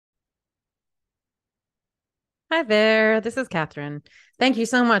Hi there, this is Catherine. Thank you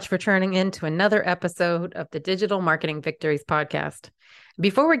so much for turning in to another episode of the Digital Marketing Victories podcast.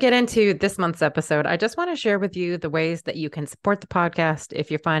 Before we get into this month's episode, I just want to share with you the ways that you can support the podcast if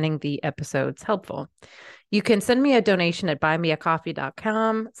you're finding the episodes helpful. You can send me a donation at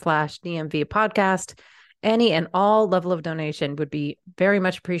buymeacoffee.com/DMV podcast. Any and all level of donation would be very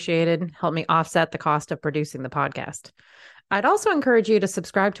much appreciated. Help me offset the cost of producing the podcast. I'd also encourage you to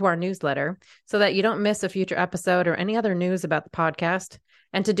subscribe to our newsletter so that you don't miss a future episode or any other news about the podcast.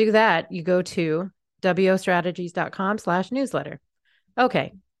 And to do that, you go to wostrategies.com/newsletter.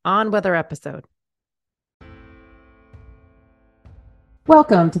 Okay, on with our episode.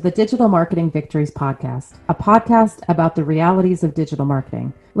 Welcome to the Digital Marketing Victories podcast, a podcast about the realities of digital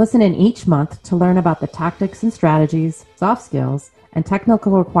marketing. Listen in each month to learn about the tactics and strategies, soft skills, and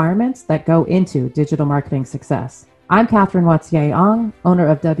technical requirements that go into digital marketing success. I'm Catherine Wattier-Ong, owner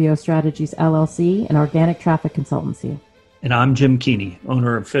of WO Strategies LLC, an organic traffic consultancy. And I'm Jim Keeney,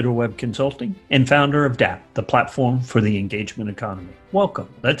 owner of Fiddle Web Consulting and founder of DAP, the platform for the engagement economy. Welcome.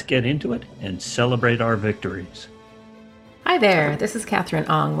 Let's get into it and celebrate our victories. Hi there, this is Catherine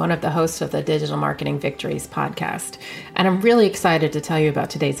Ong, one of the hosts of the Digital Marketing Victories podcast, and I'm really excited to tell you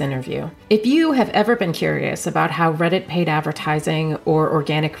about today's interview. If you have ever been curious about how Reddit paid advertising or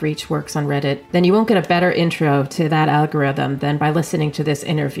organic reach works on Reddit, then you won't get a better intro to that algorithm than by listening to this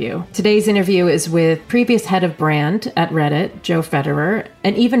interview. Today's interview is with previous head of brand at Reddit, Joe Federer,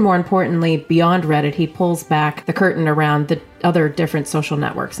 and even more importantly, beyond Reddit, he pulls back the curtain around the other different social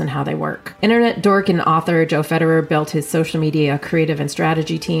networks and how they work. Internet dork and author Joe Federer built his social media creative and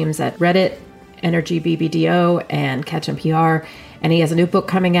strategy teams at Reddit, Energy BBDO, and Ketchum PR. And he has a new book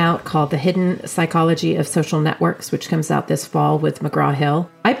coming out called The Hidden Psychology of Social Networks, which comes out this fall with McGraw-Hill.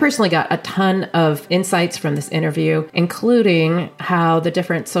 I personally got a ton of insights from this interview, including how the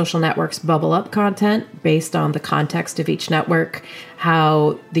different social networks bubble up content based on the context of each network,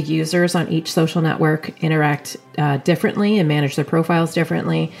 how the users on each social network interact differently and manage their profiles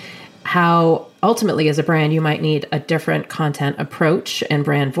differently, how ultimately as a brand you might need a different content approach and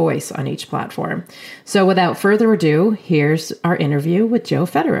brand voice on each platform. So without further ado, here's our interview with Joe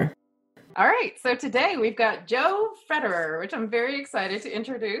Federer. All right, so today we've got Joe Federer, which I'm very excited to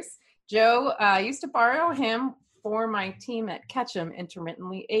introduce. Joe, I used to borrow him for my team at Ketchum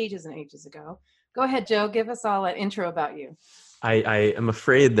intermittently ages and ages ago. Go ahead, Joe, give us all an intro about you. I am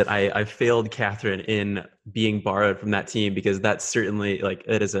afraid that I failed Catherine in being borrowed from that team, because that's certainly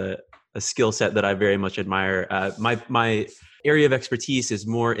it is a skill set that I very much admire. My area of expertise is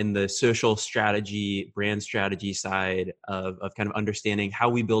more in the social strategy, brand strategy side of kind of understanding how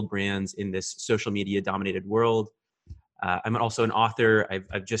we build brands in this social media dominated world. I'm also an author.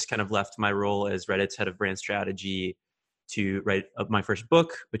 I've just kind of left my role as Reddit's head of brand strategy to write up my first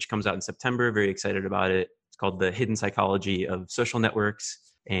book, which comes out in September. Very excited about it. It's called The Hidden Psychology of Social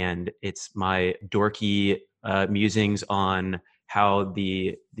Networks. And it's my dorky musings on how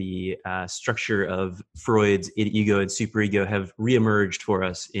the structure of Freud's id-ego and superego have reemerged for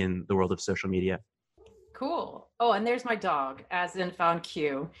us in the world of social media. Cool. Oh, and there's my dog, as in found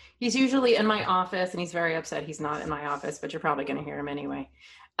Q. He's usually in my office, and he's very upset he's not in my office, but you're probably going to hear him anyway.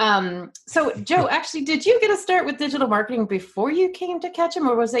 So, Joe, actually, did you get a start with digital marketing before you came to Ketchum,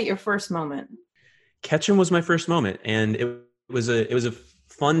 or was that your first moment? Ketchum was my first moment, and it was a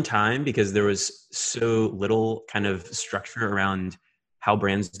fun time because there was so little kind of structure around how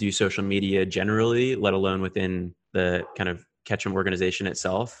brands do social media generally, let alone within the kind of Ketchum organization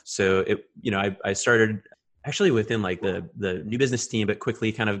itself. So I started actually within like the new business team, but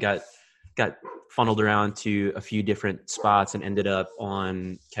quickly kind of got funneled around to a few different spots and ended up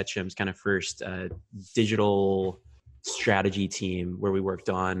on Ketchum's kind of first digital strategy team, where we worked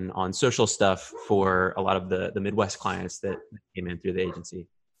on social stuff for a lot of the Midwest clients that came in through the agency.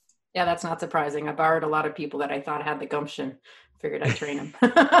 Yeah, that's not surprising. I borrowed a lot of people that I thought had the gumption. Figured I'd train them.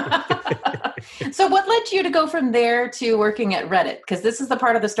 So what led you to go from there to working at Reddit? Because this is the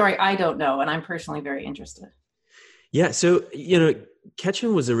part of the story I don't know, and I'm personally very interested. Yeah, so,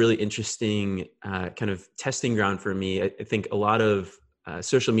 Ketchum was a really interesting kind of testing ground for me. I think a lot of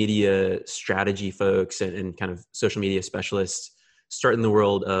social media strategy folks and kind of social media specialists start in the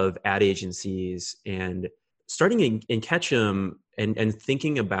world of ad agencies, and starting in Ketchum and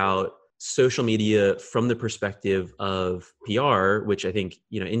thinking about social media from the perspective of PR, which I think,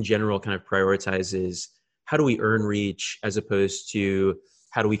 in general kind of prioritizes how do we earn reach as opposed to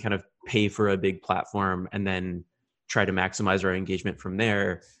how do we kind of pay for a big platform and then try to maximize our engagement from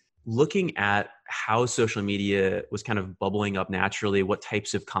there. Looking at how social media was kind of bubbling up naturally, what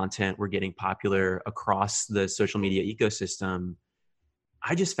types of content were getting popular across the social media ecosystem,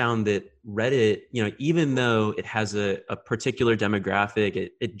 I just found that Reddit, even though it has a particular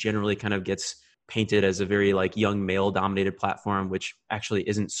demographic, it generally kind of gets painted as a very like young male dominated platform, which actually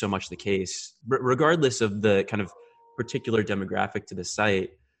isn't so much the case. Regardless of the kind of particular demographic to the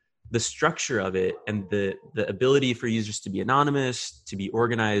site, the structure of it and the ability for users to be anonymous, to be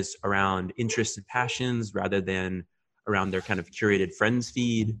organized around interests and passions rather than around their kind of curated friends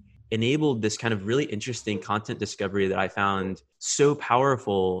feed, enabled this kind of really interesting content discovery that I found so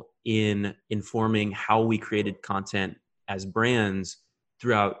powerful in informing how we created content as brands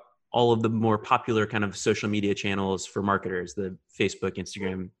throughout all of the more popular kind of social media channels for marketers, the Facebook,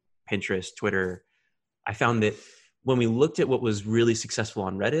 Instagram, Pinterest, Twitter. I found that when we looked at what was really successful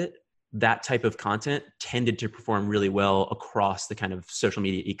on Reddit, that type of content tended to perform really well across the kind of social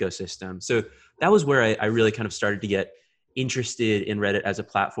media ecosystem. So that was where I really kind of started to get interested in Reddit as a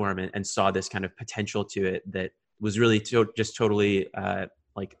platform and saw this kind of potential to it that was really just totally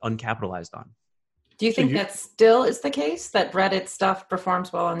like uncapitalized on. Do you think that still is the case, that Reddit stuff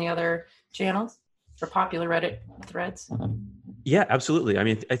performs well on the other channels for popular Reddit threads? Yeah, absolutely. I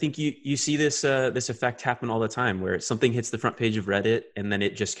mean, I think you see this effect happen all the time where something hits the front page of Reddit and then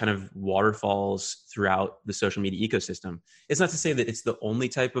it just kind of waterfalls throughout the social media ecosystem. It's not to say that it's the only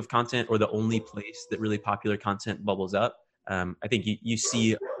type of content or the only place that really popular content bubbles up. I think you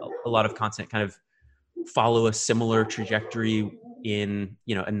see a lot of content kind of follow a similar trajectory in,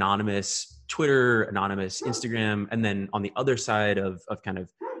 anonymous Twitter, anonymous Instagram, and then on the other side of kind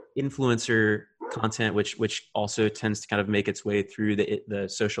of influencer content, which also tends to kind of make its way through the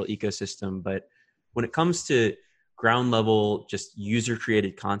social ecosystem. But when it comes to ground level, just user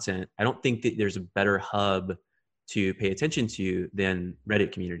created content, I don't think that there's a better hub to pay attention to than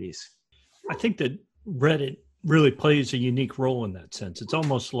Reddit communities. I think that Reddit really plays a unique role in that sense. It's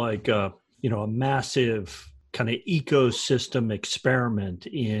almost like a massive kind of ecosystem experiment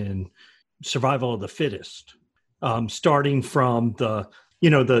in survival of the fittest, starting from the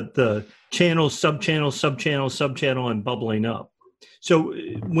channel, sub-channel, and bubbling up. So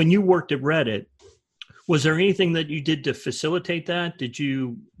when you worked at Reddit, was there anything that you did to facilitate that? Did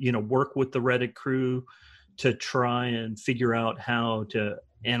you, work with the Reddit crew to try and figure out how to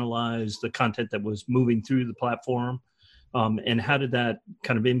analyze the content that was moving through the platform? And how did that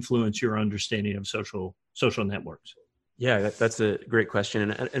kind of influence your understanding of social networks? Yeah, that's a great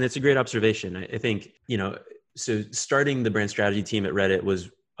question. And it's a great observation. I think, so starting the brand strategy team at Reddit was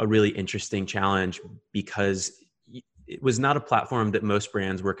a really interesting challenge because it was not a platform that most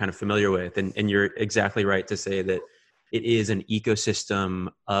brands were kind of familiar with. And you're exactly right to say that it is an ecosystem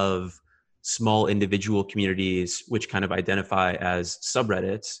of small individual communities, which kind of identify as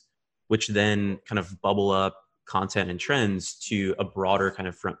subreddits, which then kind of bubble up content and trends to a broader kind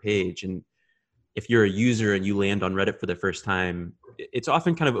of front page. And if you're a user and you land on Reddit for the first time, it's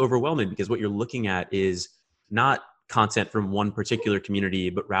often kind of overwhelming because what you're looking at is not content from one particular community,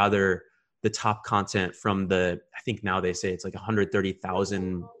 but rather the top content from I think now they say it's like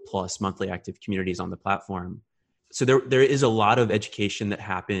 130,000 plus monthly active communities on the platform. So there is a lot of education that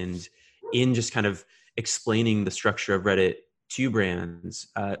happened in just kind of explaining the structure of Reddit to brands.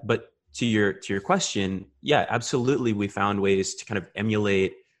 But to your question, yeah, absolutely. We found ways to kind of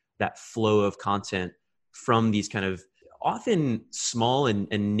emulate that flow of content from these kind of often small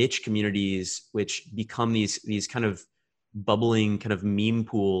and niche communities, which become these kind of bubbling kind of meme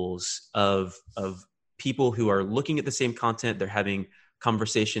pools of people who are looking at the same content. They're having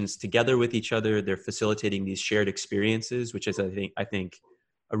conversations together with each other. They're facilitating these shared experiences, which is, I think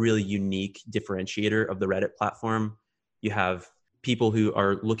a really unique differentiator of the Reddit platform. You have people who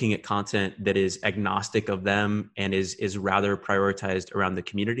are looking at content that is agnostic of them and is rather prioritized around the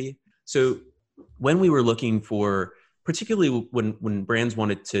community. So when we were looking for, particularly when brands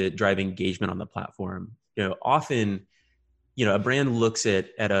wanted to drive engagement on the platform, often, a brand looks at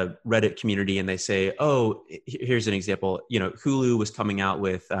a Reddit community and they say, oh, here's an example, Hulu was coming out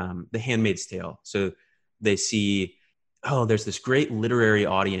with The Handmaid's Tale. So they see, oh, there's this great literary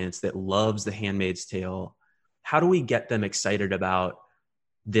audience that loves The Handmaid's Tale. How do we get them excited about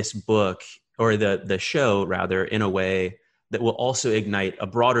this book or the show rather in a way that will also ignite a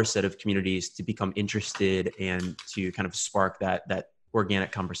broader set of communities to become interested and to kind of spark that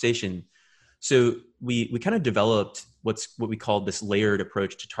organic conversation? So we kind of developed what we called this layered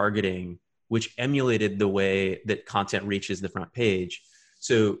approach to targeting, which emulated the way that content reaches the front page.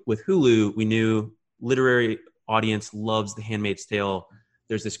 So with Hulu, we knew literary audience loves The Handmaid's Tale.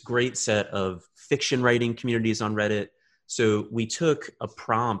 There's this great set of fiction writing communities on Reddit. So we took a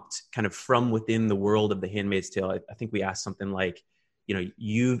prompt kind of from within the world of The Handmaid's Tale. I think we asked something like,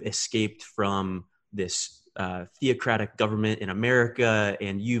 you've escaped from this theocratic government in America,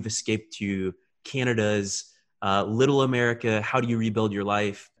 and you've escaped to Canada's little America. How do you rebuild your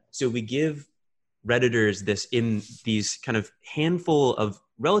life? So we give Redditors this in these kind of handful of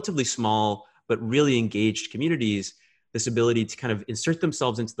relatively small but really engaged communities, this ability to kind of insert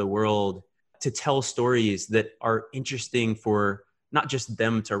themselves into the world, to tell stories that are interesting for not just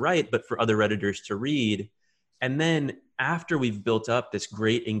them to write, but for other Redditors to read. And then after we've built up this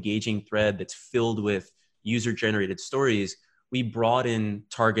great engaging thread that's filled with user-generated stories, we broaden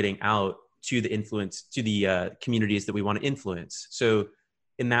targeting out to the communities that we want to influence. So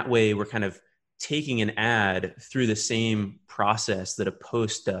in that way, we're kind of taking an ad through the same process that a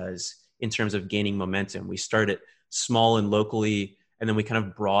post does in terms of gaining momentum. We start it small and locally, and then we kind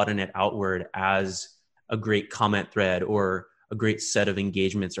of broaden it outward as a great comment thread or a great set of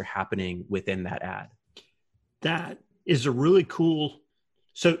engagements are happening within that ad. That is a really cool.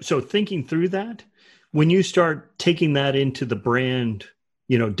 So thinking through that, when you start taking that into the brand,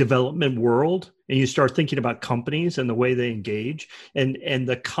 development world, and you start thinking about companies and the way they engage, and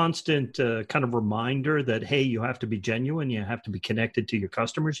the constant kind of reminder that, hey, you have to be genuine, you have to be connected to your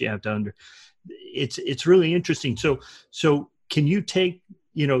customers, you have to it's really interesting. So can you take,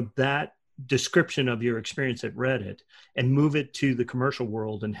 that description of your experience at Reddit and move it to the commercial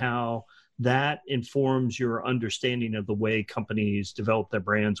world and how that informs your understanding of the way companies develop their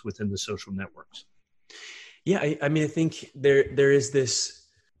brands within the social networks? Yeah, I mean, I think there is this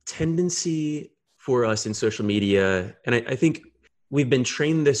tendency for us in social media, and I think we've been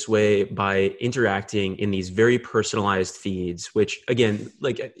trained this way by interacting in these very personalized feeds, which again,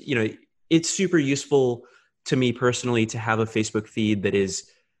 it's super useful to me personally to have a Facebook feed that is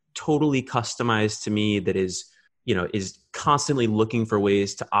totally customized to me, that is constantly looking for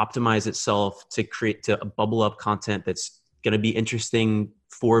ways to optimize itself to bubble up content that's going to be interesting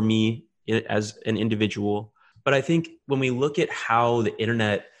for me as an individual. But I think when we look at how the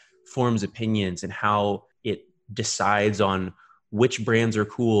internet forms opinions and how it decides on which brands are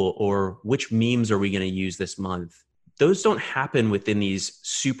cool or which memes are we going to use this month, those don't happen within these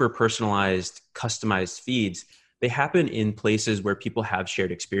super personalized, customized feeds. They happen in places where people have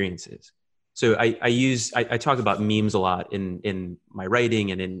shared experiences. So I talk about memes a lot in my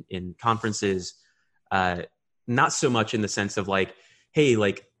writing and in conferences, not so much in the sense of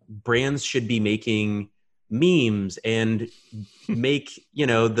hey, brands should be making memes and make,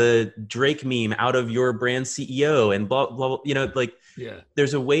 the Drake meme out of your brand CEO and blah, blah, blah,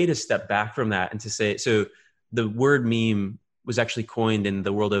 There's a way to step back from that and to say, so the word meme was actually coined in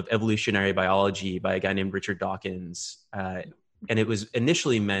the world of evolutionary biology by a guy named Richard Dawkins. And it was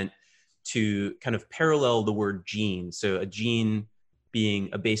initially meant to kind of parallel the word gene. So a gene being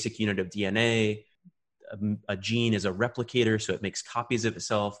a basic unit of DNA, a gene is a replicator, so it makes copies of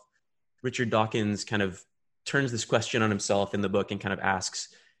itself. Richard Dawkins kind of turns this question on himself in the book and kind of asks,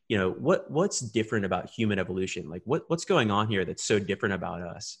 what's different about human evolution? What's going on here that's so different about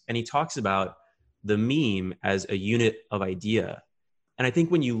us? And he talks about the meme as a unit of idea. And I think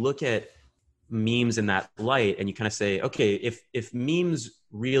when you look at memes in that light and you kind of say, okay, if memes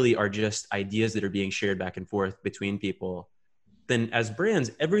really are just ideas that are being shared back and forth between people, then as brands,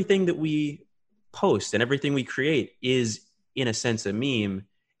 everything that we post and everything we create is in a sense a meme.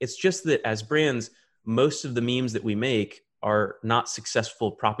 It's just that as brands, most of the memes that we make are not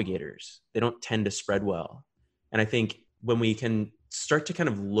successful propagators. They don't tend to spread well. And I think when we can start to kind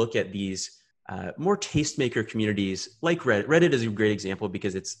of look at these more tastemaker communities like Reddit is a great example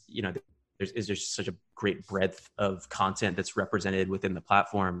because it's, there's such a great breadth of content that's represented within the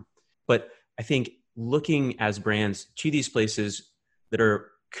platform. But I think looking as brands to these places that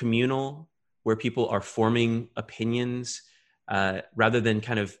are communal, where people are forming opinions rather than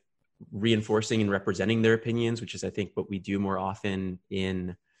kind of reinforcing and representing their opinions, which is, I think, what we do more often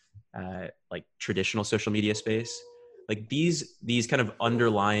in traditional social media space. These kind of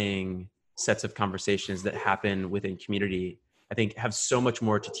underlying sets of conversations that happen within community, I think, have so much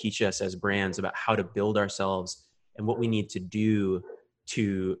more to teach us as brands about how to build ourselves and what we need to do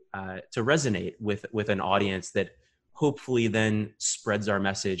to resonate with an audience that hopefully then spreads our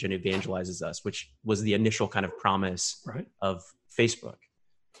message and evangelizes us, which was the initial kind of promise of Facebook.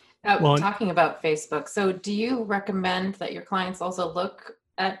 Talking about Facebook, so do you recommend that your clients also look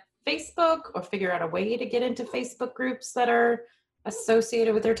at Facebook or figure out a way to get into Facebook groups that are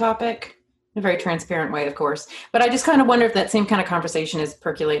associated with their topic? In a very transparent way, of course. But I just kind of wonder if that same kind of conversation is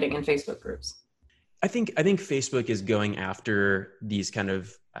percolating in Facebook groups. I think Facebook is going after these kind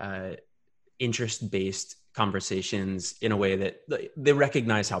of interest-based conversations in a way that they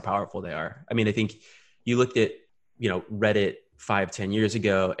recognize how powerful they are. I mean, I think you looked at, Reddit 5-10 years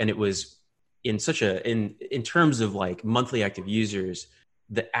ago, and it was in terms of like monthly active users,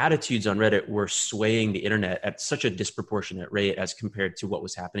 the attitudes on Reddit were swaying the internet at such a disproportionate rate as compared to what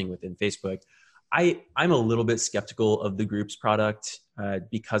was happening within Facebook. I'm a little bit skeptical of the groups product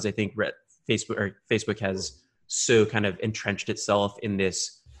because I think Facebook has so kind of entrenched itself in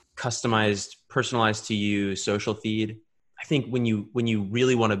this customized, personalized to you social feed. I think when you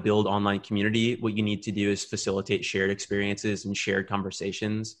really want to build online community, what you need to do is facilitate shared experiences and shared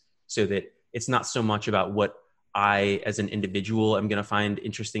conversations so that it's not so much about what I, as an individual, am going to find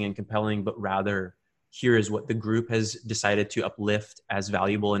interesting and compelling, but rather here is what the group has decided to uplift as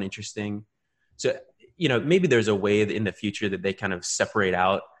valuable and interesting. So, maybe there's a way that in the future that they kind of separate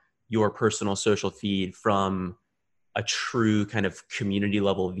out your personal social feed from a true kind of community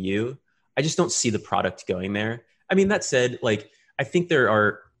level view. I just don't see the product going there. I mean, that said, like, I think there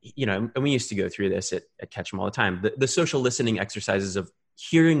are, and we used to go through this at Ketchum all the time, the social listening exercises of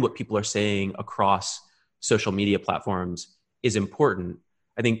hearing what people are saying across social media platforms is important.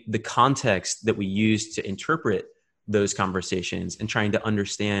 I think the context that we use to interpret those conversations and trying to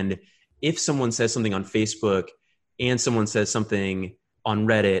understand if someone says something on Facebook and someone says something on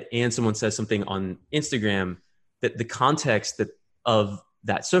Reddit and someone says something on Instagram, that the context of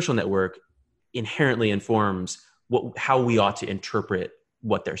that social network inherently informs how we ought to interpret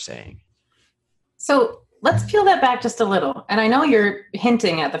what they're saying. So let's peel that back just a little. And I know you're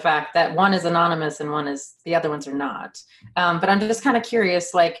hinting at the fact that one is anonymous and the other ones are not. But I'm just kind of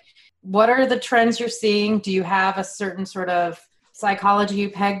curious, like, what are the trends you're seeing? Do you have a certain sort of psychology you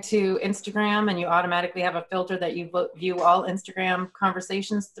peg to Instagram and you automatically have a filter that you view all Instagram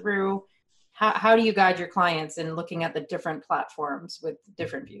conversations through? How do you guide your clients in looking at the different platforms with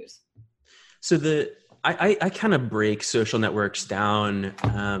different views? So I kind of break social networks down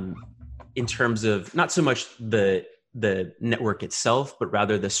in terms of not so much the network itself, but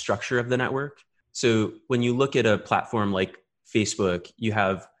rather the structure of the network. So when you look at a platform like Facebook, you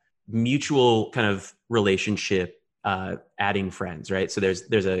have mutual kind of relationship adding friends, right? So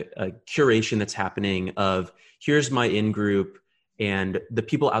there's a curation that's happening of here's my in group and the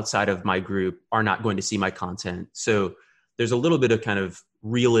people outside of my group are not going to see my content. So there's a little bit of kind of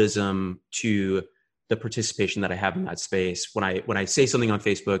realism to the participation that I have in that space. When I say something on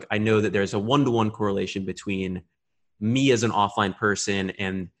Facebook, I know that there's a one-to-one correlation between me as an offline person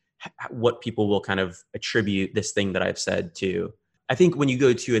and what people will kind of attribute this thing that I've said to. I think when you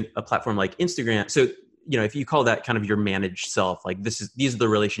go to a platform like Instagram, so if you call that kind of your managed self, like these are the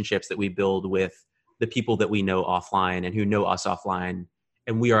relationships that we build with the people that we know offline and who know us offline,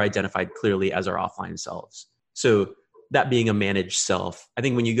 and we are identified clearly as our offline selves. So that being a managed self, I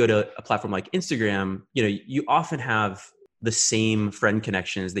think when you go to a platform like Instagram, you often have the same friend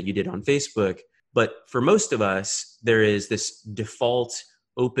connections that you did on Facebook. But for most of us, there is this default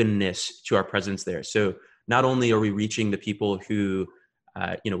openness to our presence there. So not only are we reaching the people who,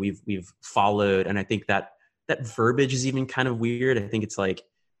 we've followed, and I think that verbiage is even kind of weird. I think it's like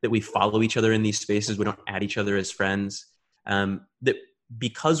that we follow each other in these spaces. We don't add each other as friends. That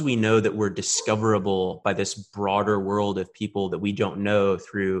because we know that we're discoverable by this broader world of people that we don't know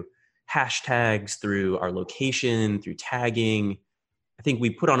through hashtags, through our location, through tagging, I think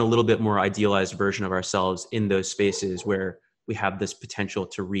we put on a little bit more idealized version of ourselves in those spaces where we have this potential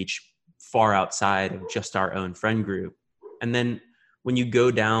to reach far outside of just our own friend group. And then when you go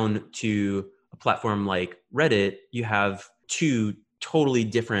down to a platform like Reddit, you have two totally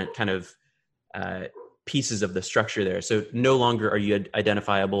different kind of pieces of the structure there. So no longer are you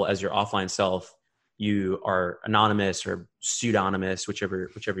identifiable as your offline self. You are anonymous or pseudonymous, whichever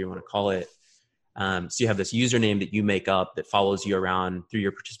you want to call it. So you have this username that you make up that follows you around through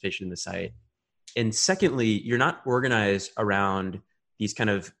your participation in the site. And secondly, you're not organized around these kind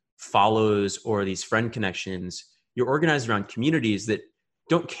of follows or these friend connections. You're organized around communities that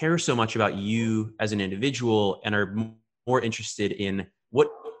don't care so much about you as an individual and are more interested in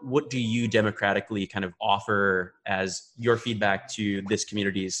what do you democratically kind of offer as your feedback to this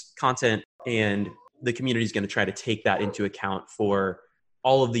community's content. And the community is going to try to take that into account for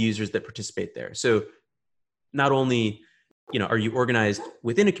all of the users that participate there. So not only, are you organized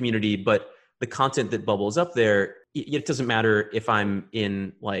within a community, but the content that bubbles up there, it doesn't matter if I'm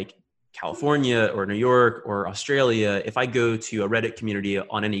in like California or New York or Australia. If I go to a Reddit community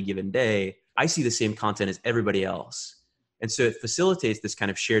on any given day, I see the same content as everybody else. And so it facilitates this kind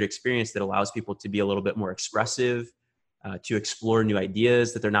of shared experience that allows people to be a little bit more expressive, to explore new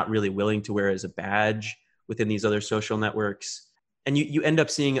ideas that they're not really willing to wear as a badge within these other social networks. And you end up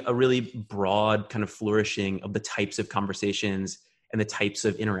seeing a really broad kind of flourishing of the types of conversations and the types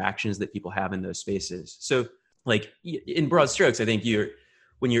of interactions that people have in those spaces. So like in broad strokes, I think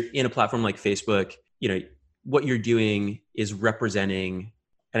when you're in a platform like Facebook, what you're doing is representing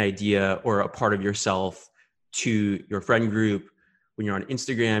an idea or a part of yourself to your friend group. When you're on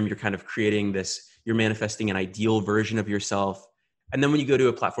Instagram, you're kind of creating this, you're manifesting an ideal version of yourself. And then when you go to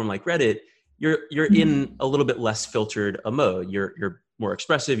a platform like Reddit, you're in a little bit less filtered a mode. You're more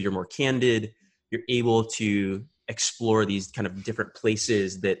expressive, you're more candid, you're able to explore these kind of different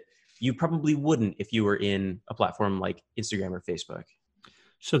places that you probably wouldn't if you were in a platform like Instagram or Facebook.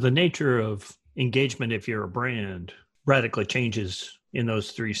 So the nature of engagement, if you're a brand, radically changes in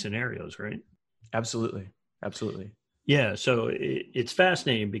those three scenarios, right? Absolutely. Absolutely. Yeah. So it's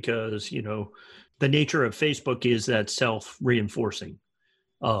fascinating because, the nature of Facebook is that self-reinforcing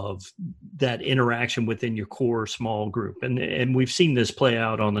of that interaction within your core small group. And we've seen this play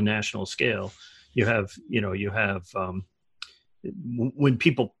out on the national scale. You have when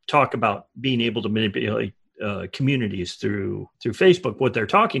people talk about being able to manipulate communities through Facebook, what they're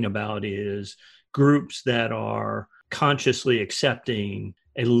talking about is groups that are consciously accepting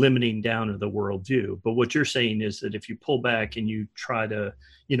a limiting down of the worldview. But what you're saying is that if you pull back and you try to,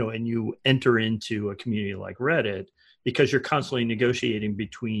 and you enter into a community like Reddit, because you're constantly negotiating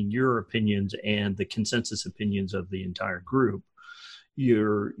between your opinions and the consensus opinions of the entire group,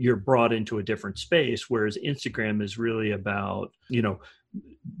 you're brought into a different space. Whereas Instagram is really about,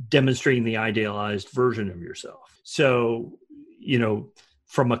 demonstrating the idealized version of yourself. So,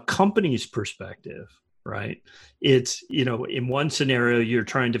 from a company's perspective, right? It's, in one scenario, you're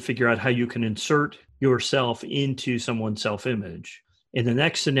trying to figure out how you can insert yourself into someone's self-image. In the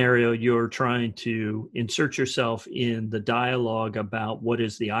next scenario, you're trying to insert yourself in the dialogue about what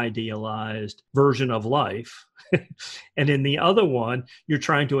is the idealized version of life. And in the other one, you're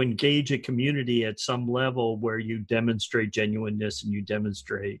trying to engage a community at some level where you demonstrate genuineness and you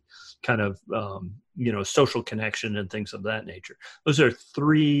demonstrate kind of, social connection and things of that nature. Those are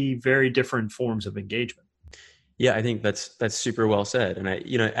three very different forms of engagement. Yeah, I think that's super well said. And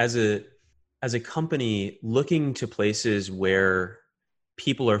as a company looking to places where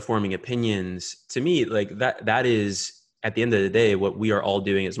people are forming opinions, to me, like that is at the end of the day, what we are all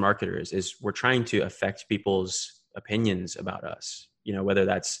doing as marketers is we're trying to affect people's opinions about us, whether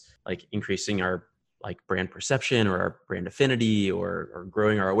that's like increasing our like brand perception or our brand affinity or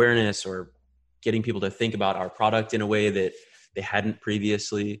growing our awareness or getting people to think about our product in a way that they hadn't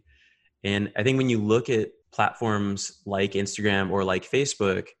previously. And I think when you look at platforms like Instagram or like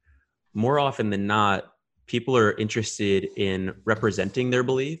Facebook, more often than not, people are interested in representing their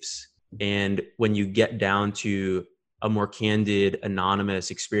beliefs. And when you get down to a more candid, anonymous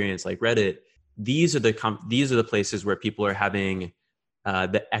experience like Reddit, these are the places where people are having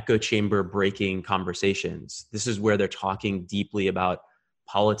the echo chamber breaking conversations. This is where they're talking deeply about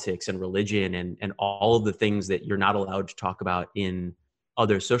politics and religion and all of the things that you're not allowed to talk about in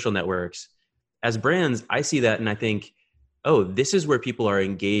other social networks. As brands, I see that and I think, oh, this is where people are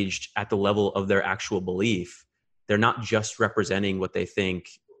engaged at the level of their actual belief. They're not just representing what they think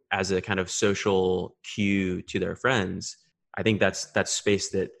as a kind of social cue to their friends. I think that's space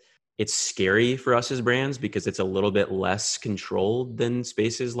that it's scary for us as brands because it's a little bit less controlled than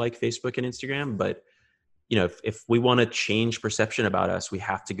spaces like Facebook and Instagram. But if we want to change perception about us, we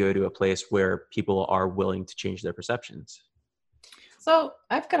have to go to a place where people are willing to change their perceptions. So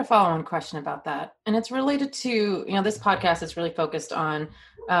I've got a follow-on question about that. And it's related to, this podcast is really focused on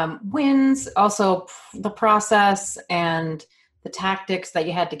wins, also the process and the tactics that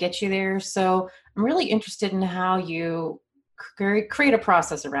you had to get you there. So I'm really interested in how you create a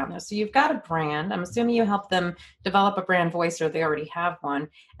process around this. So you've got a brand. I'm assuming you help them develop a brand voice or they already have one.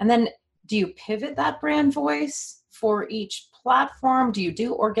 And then do you pivot that brand voice for each platform? Do you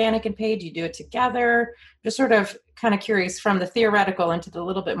do organic and paid? Do you do it together? Just sort of kind of curious from the theoretical into the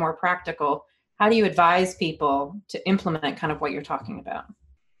little bit more practical. How do you advise people to implement kind of what you're talking about?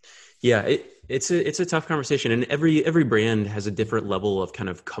 Yeah, it's a tough conversation, and every brand has a different level of kind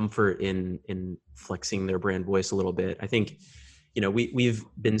of comfort in flexing their brand voice a little bit. I think, we've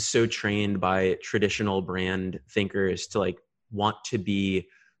been so trained by traditional brand thinkers to like want to be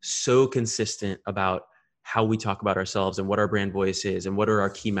so consistent about how we talk about ourselves and what our brand voice is and what are our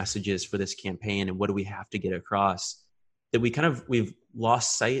key messages for this campaign and what do we have to get across, that we've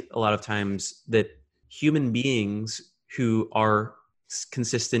lost sight a lot of times that human beings who are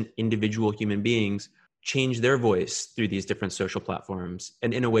consistent individual human beings change their voice through these different social platforms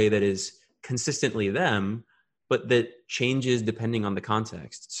and in a way that is consistently them, but that changes depending on the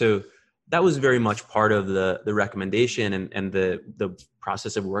context. So that was very much part of the recommendation and the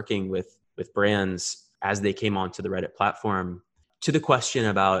process of working with brands as they came onto the Reddit platform. To the question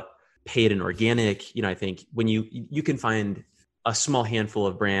about paid and organic, I think when you can find a small handful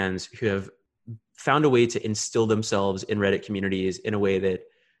of brands who have found a way to instill themselves in Reddit communities in a way that,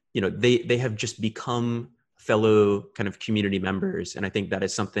 they have just become fellow kind of community members. And I think that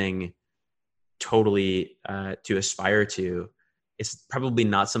is something totally to aspire to. It's probably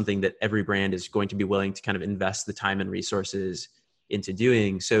not something that every brand is going to be willing to kind of invest the time and resources into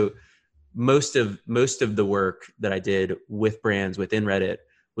doing. So most of the work that I did with brands within Reddit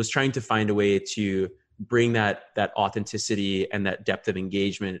was trying to find a way to bring that authenticity and that depth of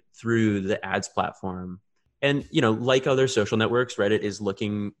engagement through the ads platform. And, like other social networks, Reddit is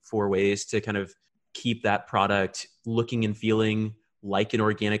looking for ways to kind of keep that product looking and feeling like an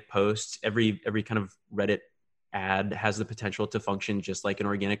organic post. Every kind of Reddit ad has the potential to function just like an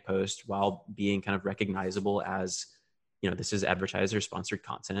organic post while being kind of recognizable as, this is advertiser sponsored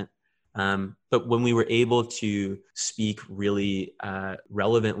content. But when we were able to speak really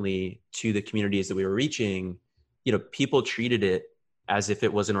relevantly to the communities that we were reaching, people treated it as if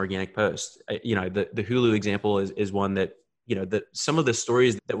it was an organic post. The Hulu example is one that, some of the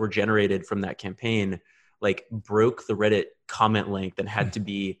stories that were generated from that campaign, like broke the Reddit comment length and had to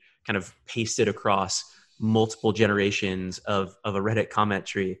be kind of pasted across multiple generations of a Reddit comment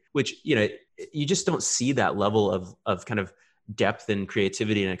tree, which, you just don't see that level of kind of depth and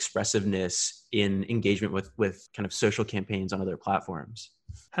creativity and expressiveness in engagement with kind of social campaigns on other platforms.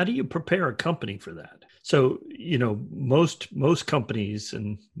 How do you prepare a company for that? So, most companies,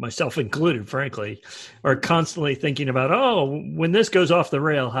 and myself included, frankly, are constantly thinking about, when this goes off the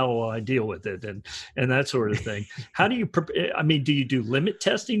rail, how will I deal with it? And that sort of thing. How do you prepare? I mean, do you do limit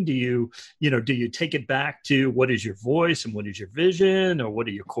testing? Do you take it back to what is your voice and what is your vision or what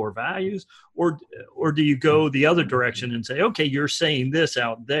are your core values? Or do you go the other direction and say, okay, you're saying this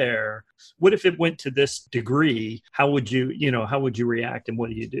out there. What if it went to this degree? How would you react and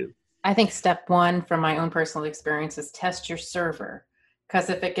what do you do? I think step one from my own personal experience is test your server.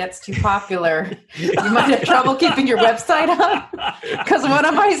 Because if it gets too popular, you might have trouble keeping your website up. Because one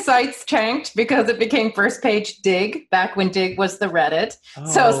of my sites tanked because it became first page Dig back when Dig was the Reddit.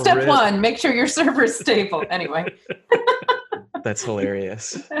 So step one, make sure your server's stable. Anyway. That's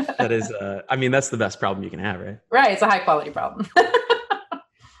hilarious. That is, that's the best problem you can have, right? Right. It's a high quality problem.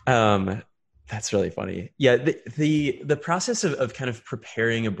 That's really funny. Yeah. The process of kind of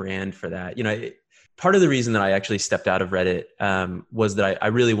preparing a brand for that, part of the reason that I actually stepped out of Reddit was that I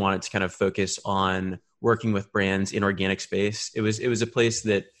really wanted to kind of focus on working with brands in organic space. It was a place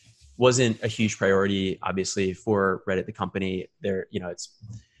that wasn't a huge priority, obviously, for Reddit, the company. There, it's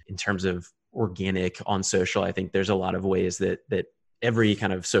in terms of organic on social. I think there's a lot of ways that every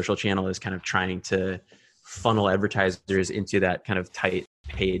kind of social channel is kind of trying to funnel advertisers into that kind of tight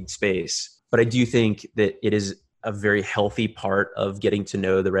paid space. But I do think that it is a very healthy part of getting to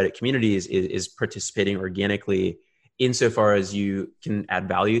know the Reddit communities is participating organically insofar as you can add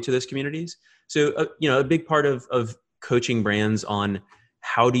value to those communities. So, a big part of coaching brands on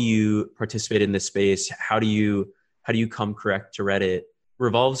how do you participate in this space, how do you come correct to Reddit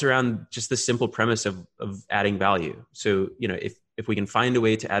revolves around just the simple premise of adding value. So, if we can find a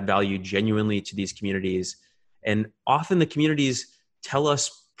way to add value genuinely to these communities, and often the communities tell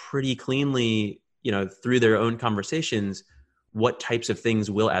us pretty cleanly, through their own conversations, what types of things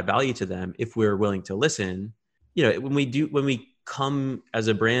will add value to them if we're willing to listen. When we come as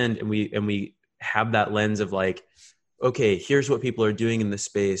a brand and we have that lens of like, okay, here's what people are doing in this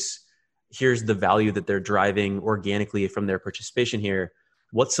space. Here's the value that they're driving organically from their participation here.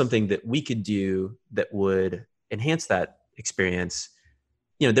 What's something that we could do that would enhance that experience?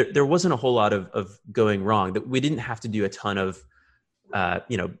 There wasn't a whole lot of going wrong. That we didn't have to do a ton of,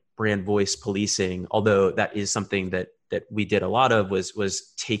 brand voice policing, although that is something that we did a lot of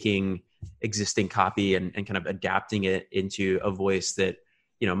was taking existing copy and kind of adapting it into a voice that,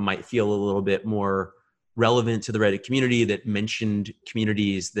 might feel a little bit more relevant to the Reddit community, that mentioned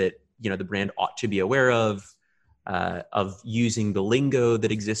communities that, the brand ought to be aware of using the lingo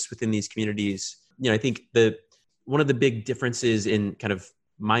that exists within these communities. I think one of the big differences in kind of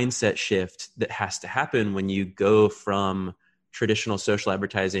mindset shift that has to happen when you go from traditional social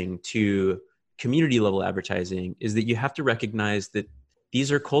advertising to community level advertising is that you have to recognize that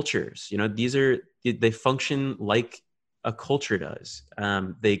these are cultures. They function like a culture does.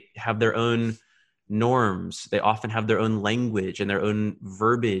 They have their own norms. They often have their own language and their own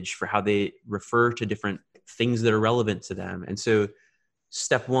verbiage for how they refer to different things that are relevant to them. And so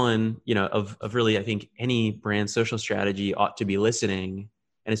step one, of really, I think any brand social strategy ought to be listening.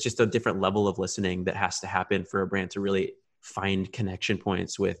 And it's just a different level of listening that has to happen for a brand to really find connection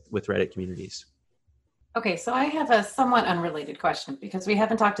points with Reddit communities. Okay, so I have a somewhat unrelated question because we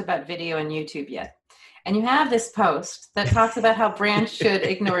haven't talked about video and YouTube yet. And you have this post that talks about how brands should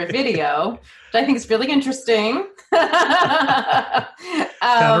ignore video, which I think is really interesting.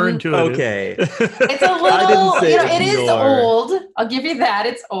 Counterintuitive. Okay. It's a little, it is old. I'll give you that.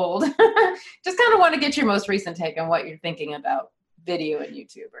 It's old. Just kind of want to get your most recent take on what you're thinking about video and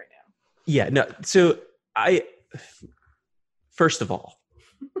YouTube right now. Yeah, no. So first of all,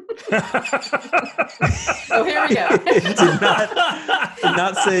 oh, here we go. did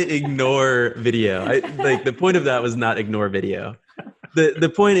not say ignore video. The point of that was not ignore video.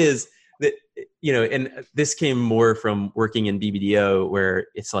 The point is that, and this came more from working in BBDO, where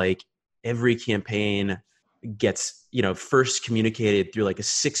it's like every campaign gets, first communicated through like a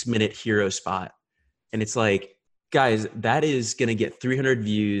 6-minute hero spot. And it's like, guys, that is going to get 300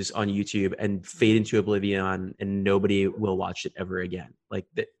 views on YouTube and fade into oblivion, and nobody will watch it ever again. Like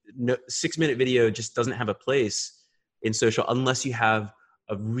the 6-minute video just doesn't have a place in social unless you have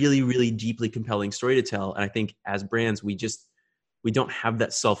a really, really deeply compelling story to tell. And I think as brands, we don't have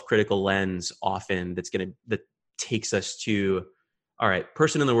that self-critical lens often that takes us to, all right,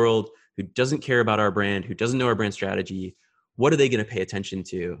 person in the world who doesn't care about our brand, who doesn't know our brand strategy, what are they going to pay attention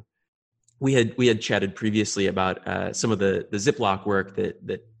to? We had chatted previously about some of the Ziploc work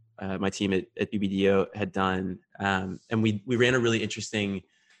that my team at BBDO had done, and we ran a really interesting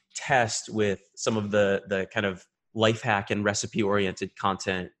test with some of the kind of life hack and recipe oriented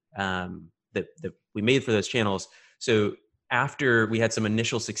content that we made for those channels. So after we had some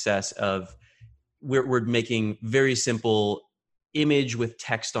initial success of we're making very simple image with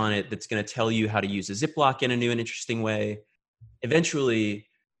text on it that's going to tell you how to use a Ziploc in a new and interesting way. Eventually,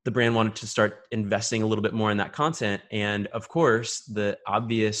 the brand wanted to start investing a little bit more in that content. And of course, the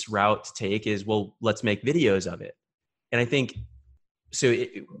obvious route to take is, well, let's make videos of it. And I think,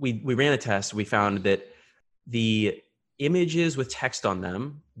 we ran a test. We found that the images with text on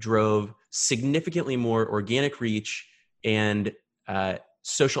them drove significantly more organic reach and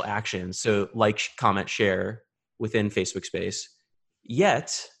social action. So like, comment, share within Facebook space.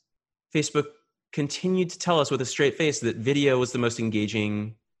 Yet Facebook continued to tell us with a straight face that video was the most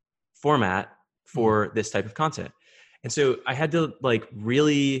engaging format for this type of content. And so I had to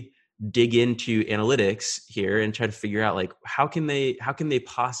really dig into analytics here and try to figure out how can they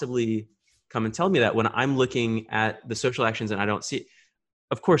possibly come and tell me that when I'm looking at the social actions and I don't see.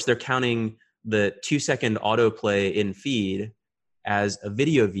 Of course, they're counting the 2-second autoplay in feed as a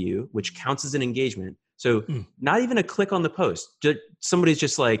video view, which counts as an engagement. So not even a click on the post. Somebody's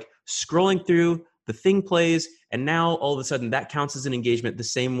just scrolling through, the thing plays, and now all of a sudden that counts as an engagement the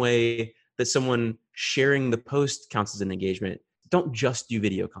same way that someone sharing the post counts as an engagement. Don't just do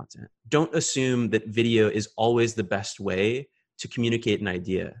video content. Don't assume that video is always the best way to communicate an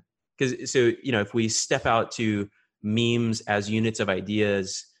idea. Because if we step out to memes as units of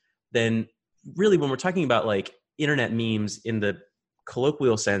ideas, then really when we're talking about internet memes in the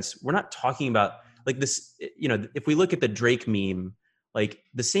colloquial sense, we're not talking about this, if we look at the Drake meme,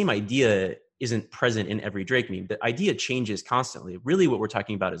 the same idea isn't present in every Drake meme. The idea changes constantly. Really what we're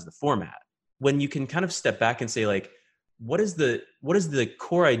talking about is the format. When you can kind of step back and say what is the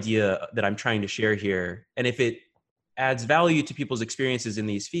core idea that I'm trying to share here? And if it adds value to people's experiences in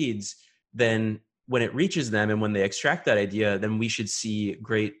these feeds, then when it reaches them and when they extract that idea, then we should see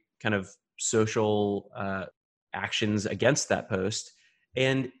great kind of social actions against that post.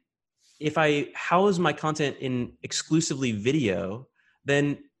 And if I house my content in exclusively video,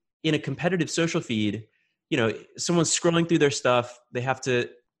 then in a competitive social feed, someone's scrolling through their stuff, they have to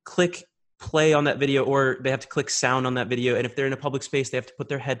click play on that video or they have to click sound on that video. And if they're in a public space, they have to put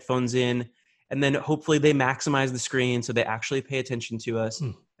their headphones in, and then hopefully they maximize the screen so they actually pay attention to us.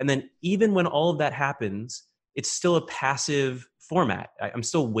 And then even when all of that happens, it's still a passive format. I'm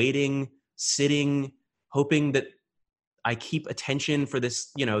still waiting, sitting, hoping that I keep attention for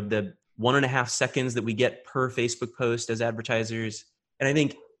this, the 1.5 seconds that we get per Facebook post as advertisers. And I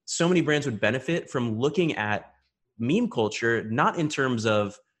think so many brands would benefit from looking at meme culture, not in terms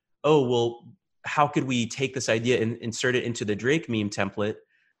of, oh, well, how could we take this idea and insert it into the Drake meme template,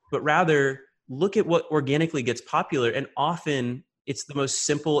 but rather look at what organically gets popular. And often it's the most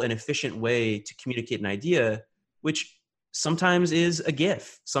simple and efficient way to communicate an idea, which sometimes is a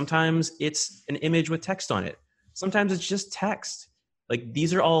GIF. Sometimes it's an image with text on it. Sometimes it's just text.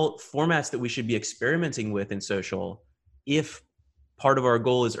 These are all formats that we should be experimenting with in social if part of our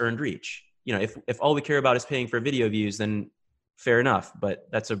goal is earned reach. If all we care about is paying for video views, then fair enough. But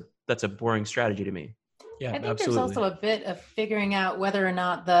that's a boring strategy to me. Yeah, I think absolutely. There's also a bit of figuring out whether or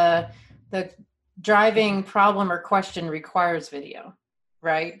not the driving problem or question requires video.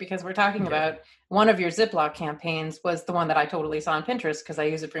 right? Because we're talking about one of your Ziploc campaigns was the one that I totally saw on Pinterest because I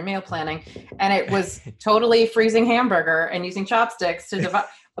use it for meal planning. And it was totally freezing hamburger and using chopsticks to divide.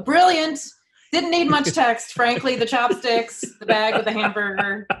 Brilliant. Didn't need much text, frankly. The chopsticks, the bag with the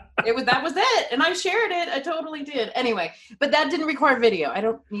hamburger. That was it. And I shared it. I totally did. Anyway, but that didn't require video. I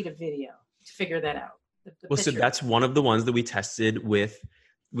don't need a video to figure that out. So that's one of the ones that we tested with.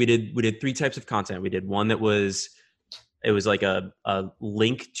 We did 3 types of content. We did one that was like a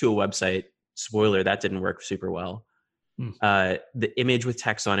link to a website. Spoiler, that didn't work super well. The image with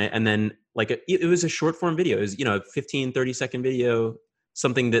text on it. And then it was a short form video. It was, 15, 30 second video,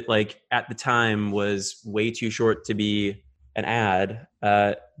 something that like at the time was way too short to be an ad.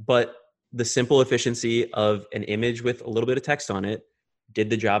 But the simple efficiency of an image with a little bit of text on it did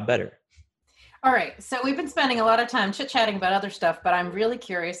the job better. All right. So we've been spending a lot of time chit-chatting about other stuff, but I'm really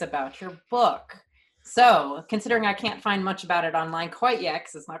curious about your book. So considering I can't find much about it online quite yet,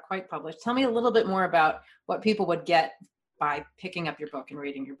 because it's not quite published, tell me a little bit more about what people would get by picking up your book and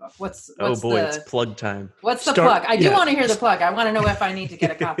reading your book. What's it's plug time. What's the plug? I do want to hear the plug. I want to know if I need to get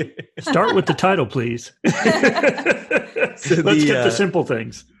a copy. Start with the title, please. Let's get the simple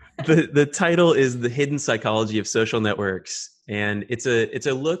things. The title is The Hidden Psychology of Social Networks. And it's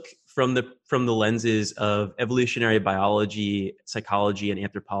a look from the lenses of evolutionary biology, psychology, and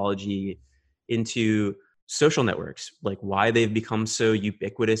anthropology into social networks, like why they've become so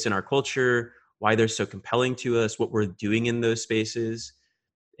ubiquitous in our culture, why they're so compelling to us, what we're doing in those spaces.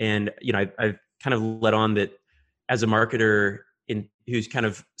 And, I've kind of led on that as a marketer who's kind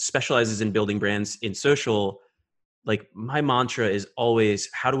of specializes in building brands in social, like my mantra is always,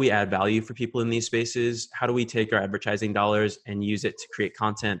 how do we add value for people in these spaces? How do we take our advertising dollars and use it to create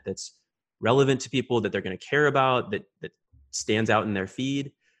content that's relevant to people, that they're going to care about, that stands out in their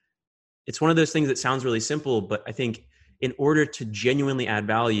feed? It's one of those things that sounds really simple, but I think in order to genuinely add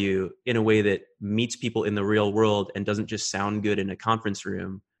value in a way that meets people in the real world and doesn't just sound good in a conference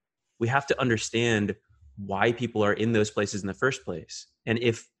room, we have to understand why people are in those places in the first place. And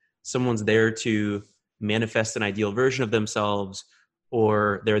if someone's there to manifest an ideal version of themselves,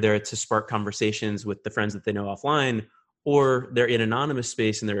 or they're there to spark conversations with the friends that they know offline, or they're in anonymous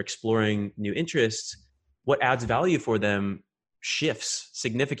space and they're exploring new interests, what adds value for them shifts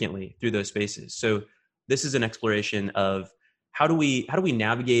significantly through those spaces. So this is an exploration of how do we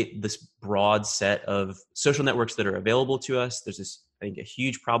navigate this broad set of social networks that are available to us. There's this, I think, a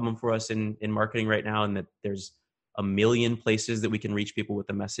huge problem for us in marketing right now, and that there's a million places that we can reach people with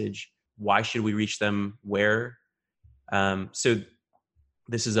a message. Why should we reach them where? So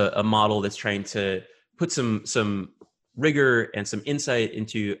this is a model that's trying to put some rigor and some insight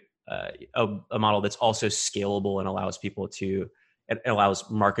into a model that's also scalable and allows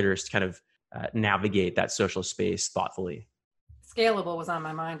marketers to kind of navigate that social space thoughtfully. Scalable was on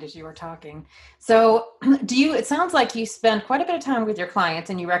my mind as you were talking. So it sounds like you spend quite a bit of time with your clients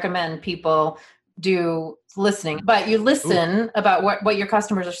and you recommend people do listening, but you listen about what your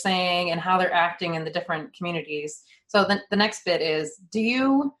customers are saying and how they're acting in the different communities. So the next bit is, do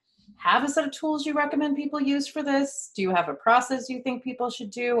you have a set of tools you recommend people use for this? Do you have a process you think people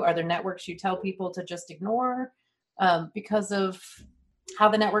should do? Are there networks you tell people to just ignore because of how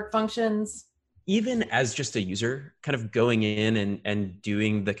the network functions? Even as just a user, kind of going in and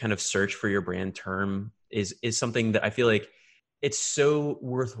doing the kind of search for your brand term is something that I feel like it's so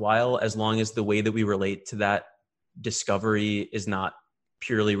worthwhile, as long as the way that we relate to that discovery is not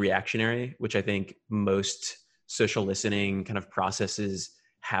purely reactionary, which I think most social listening kind of processes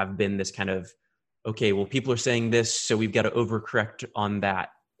have been this kind of, okay, well, people are saying this, so we've got to overcorrect on that.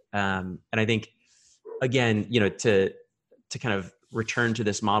 And I think, again, to kind of return to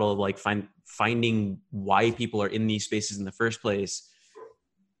this model of like finding why people are in these spaces in the first place.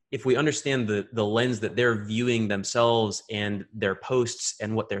 If we understand the lens that they're viewing themselves and their posts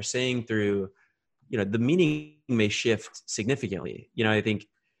and what they're saying through, the meaning may shift significantly. I think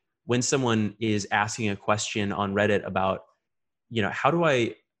when someone is asking a question on Reddit about,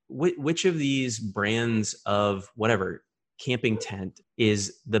 which of these brands of whatever camping tent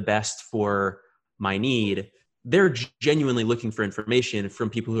is the best for my need, they're genuinely looking for information from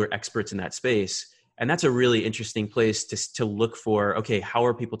people who are experts in that space. And that's a really interesting place to look for, okay, how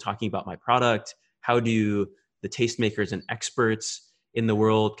are people talking about my product? How do the tastemakers and experts in the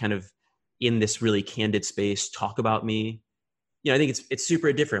world kind of in this really candid space talk about me? I think it's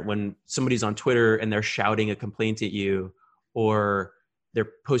super different when somebody's on Twitter and they're shouting a complaint at you, or they're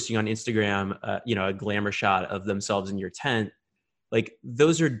posting on Instagram, a glamour shot of themselves in your tent. Like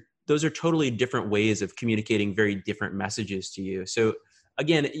those are totally different ways of communicating very different messages to you. So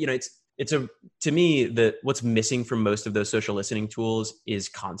again, to me, what's missing from most of those social listening tools is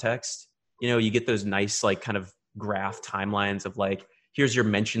context. You get those nice, like, kind of graph timelines of like, here's your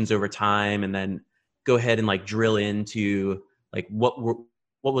mentions over time, and then go ahead and like drill into like what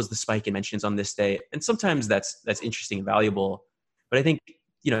was the spike in mentions on this day. And sometimes that's interesting and valuable. But I think,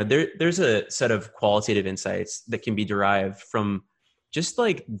 there's a set of qualitative insights that can be derived from just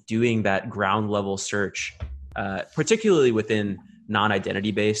like doing that ground level search, particularly within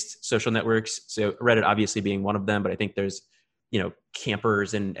non-identity based social networks. So Reddit obviously being one of them, but I think there's,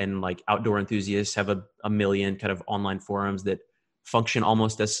 campers and like outdoor enthusiasts have a million kind of online forums that function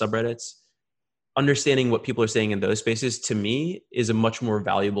almost as subreddits. Understanding what people are saying in those spaces, to me, is a much more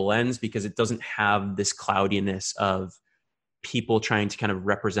valuable lens because it doesn't have this cloudiness of people trying to kind of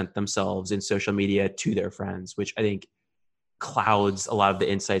represent themselves in social media to their friends, which I think clouds a lot of the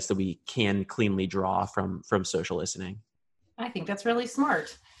insights that we can cleanly draw from social listening. I think that's really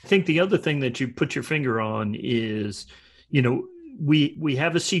smart. I think the other thing that you put your finger on is, we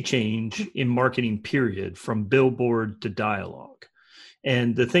have a sea change in marketing, period, from billboard to dialogue.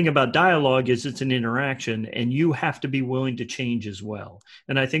 And the thing about dialogue is it's an interaction, and you have to be willing to change as well.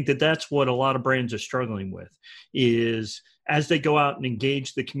 And I think that that's what a lot of brands are struggling with, is as they go out and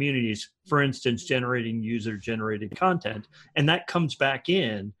engage the communities, for instance, generating user-generated content, and that comes back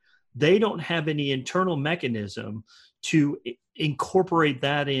in, they don't have any internal mechanism to incorporate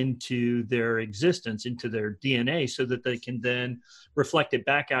that into their existence, into their DNA, so that they can then reflect it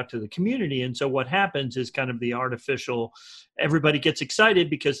back out to the community. And so what happens is kind of the artificial, everybody gets excited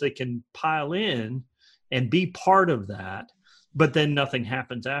because they can pile in and be part of that, but then nothing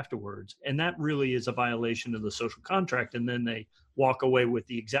happens afterwards. And that really is a violation of the social contract. And then they walk away with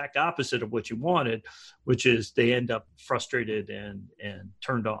the exact opposite of what you wanted, which is they end up frustrated and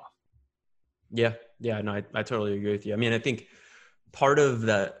turned off. Yeah. No, I totally agree with you. I mean, I think part of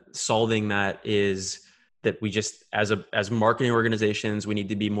solving that is that we just, as marketing organizations, we need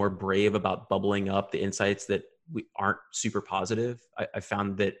to be more brave about bubbling up the insights that we aren't super positive. I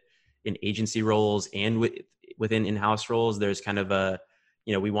found that in agency roles and within in-house roles, there's kind of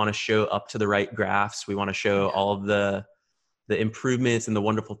we want to show up to the right graphs. We want to show all of the improvements and the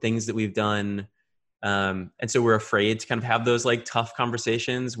wonderful things that we've done. And so we're afraid to kind of have those like tough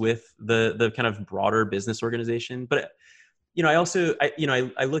conversations with the kind of broader business organization. But, I also,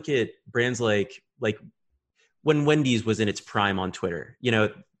 I look at brands like when Wendy's was in its prime on Twitter,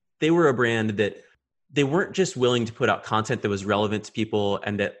 they were a brand that they weren't just willing to put out content that was relevant to people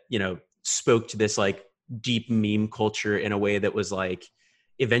and that, spoke to this like deep meme culture in a way that was like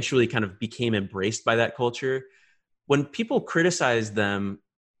eventually kind of became embraced by that culture. When people criticized them,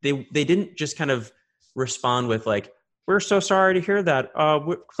 they didn't just kind of respond with like, we're so sorry to hear that.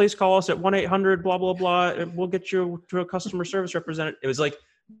 Please call us at 1-800 blah, blah, blah. And we'll get you to a customer service representative. It was like,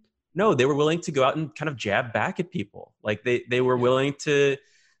 no, they were willing to go out and kind of jab back at people. Like they were willing to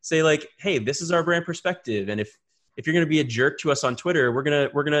say like, hey, this is our brand perspective. And if you're going to be a jerk to us on Twitter, we're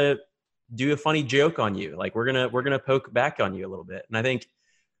going to do a funny joke on you. Like we're going to poke back on you a little bit. And I think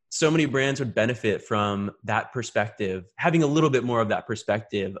so many brands would benefit from that perspective, having a little bit more of that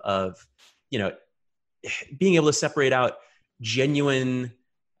perspective of, being able to separate out genuine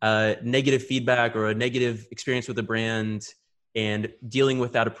negative feedback or a negative experience with a brand and dealing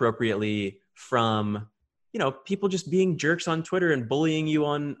with that appropriately from, people just being jerks on Twitter and bullying you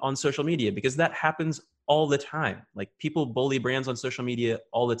on social media, because that happens all the time. Like people bully brands on social media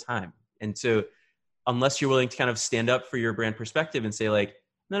all the time. And so unless you're willing to kind of stand up for your brand perspective and say like,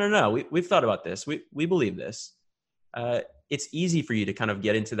 no, we've thought about this. We believe this. It's easy for you to kind of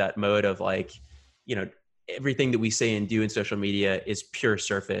get into that mode of like, everything that we say and do in social media is pure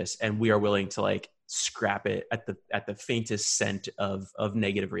surface, and we are willing to like scrap it at the faintest scent of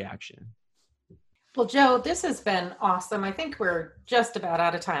negative reaction. Well, Joe, this has been awesome. I think we're just about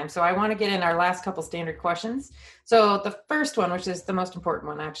out of time. So I want to get in our last couple standard questions. So the first one, which is the most important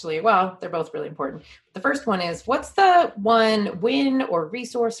one, actually, well, they're both really important. The first one is, what's the one win or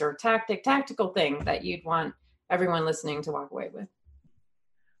resource or tactical thing that you'd want everyone listening to walk away with?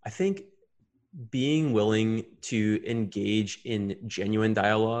 I think being willing to engage in genuine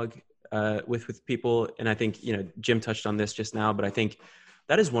dialogue with people. And I think, Jim touched on this just now, but I think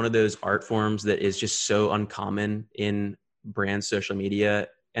that is one of those art forms that is just so uncommon in brand social media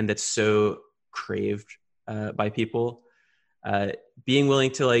and that's so craved by people. Being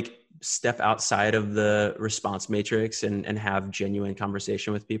willing to like step outside of the response matrix and have genuine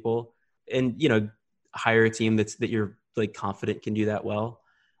conversation with people, and hire a team that you're like confident can do that well.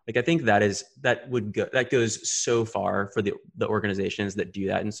 Like I think that goes so far for the organizations that do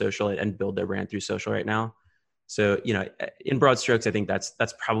that in social and build their brand through social right now. So, in broad strokes, I think that's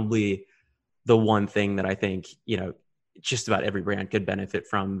probably the one thing that I think, just about every brand could benefit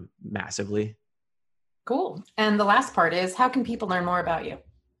from massively. Cool. And the last part is, how can people learn more about you?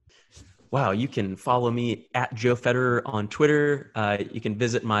 Wow, you can follow me at Joe Federer on Twitter. You can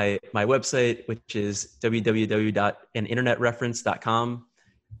visit my website, which is www.aninternetreference.com.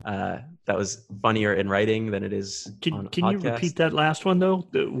 That was funnier in writing than it is on a podcast. Can you repeat that last one, though?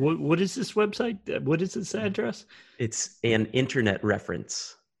 What is this website? What is this address? It's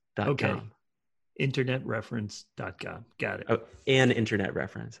aninternetreference.com. Okay. Internetreference.com. Got it. Oh, an internet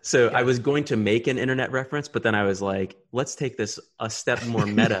reference. So I was going to make an internet reference, but then I was like, let's take this a step more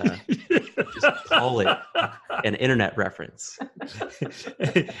meta. Just call it an internet reference.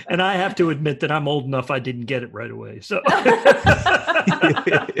 And I have to admit that I'm old enough I didn't get it right away. So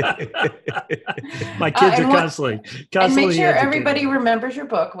my kids are constantly. And make sure everybody remembers your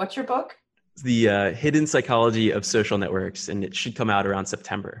book. What's your book? It's the Hidden Psychology of Social Networks, and it should come out around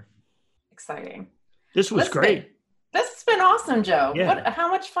September. Exciting. This was great. This has been awesome, Joe. Yeah. How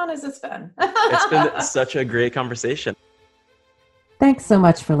much fun has this been? It's been such a great conversation. Thanks so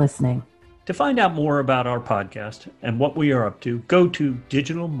much for listening. To find out more about our podcast and what we are up to, go to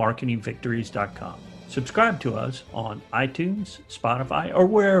digitalmarketingvictories.com. Subscribe to us on iTunes, Spotify, or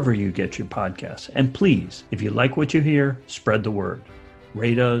wherever you get your podcasts. And please, if you like what you hear, spread the word.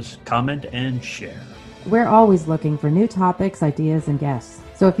 Rate us, comment, and share. We're always looking for new topics, ideas, and guests.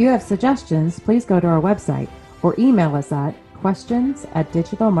 So if you have suggestions, please go to our website or email us at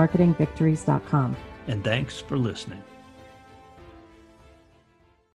questions@digitalmarketingvictories.com. And thanks for listening.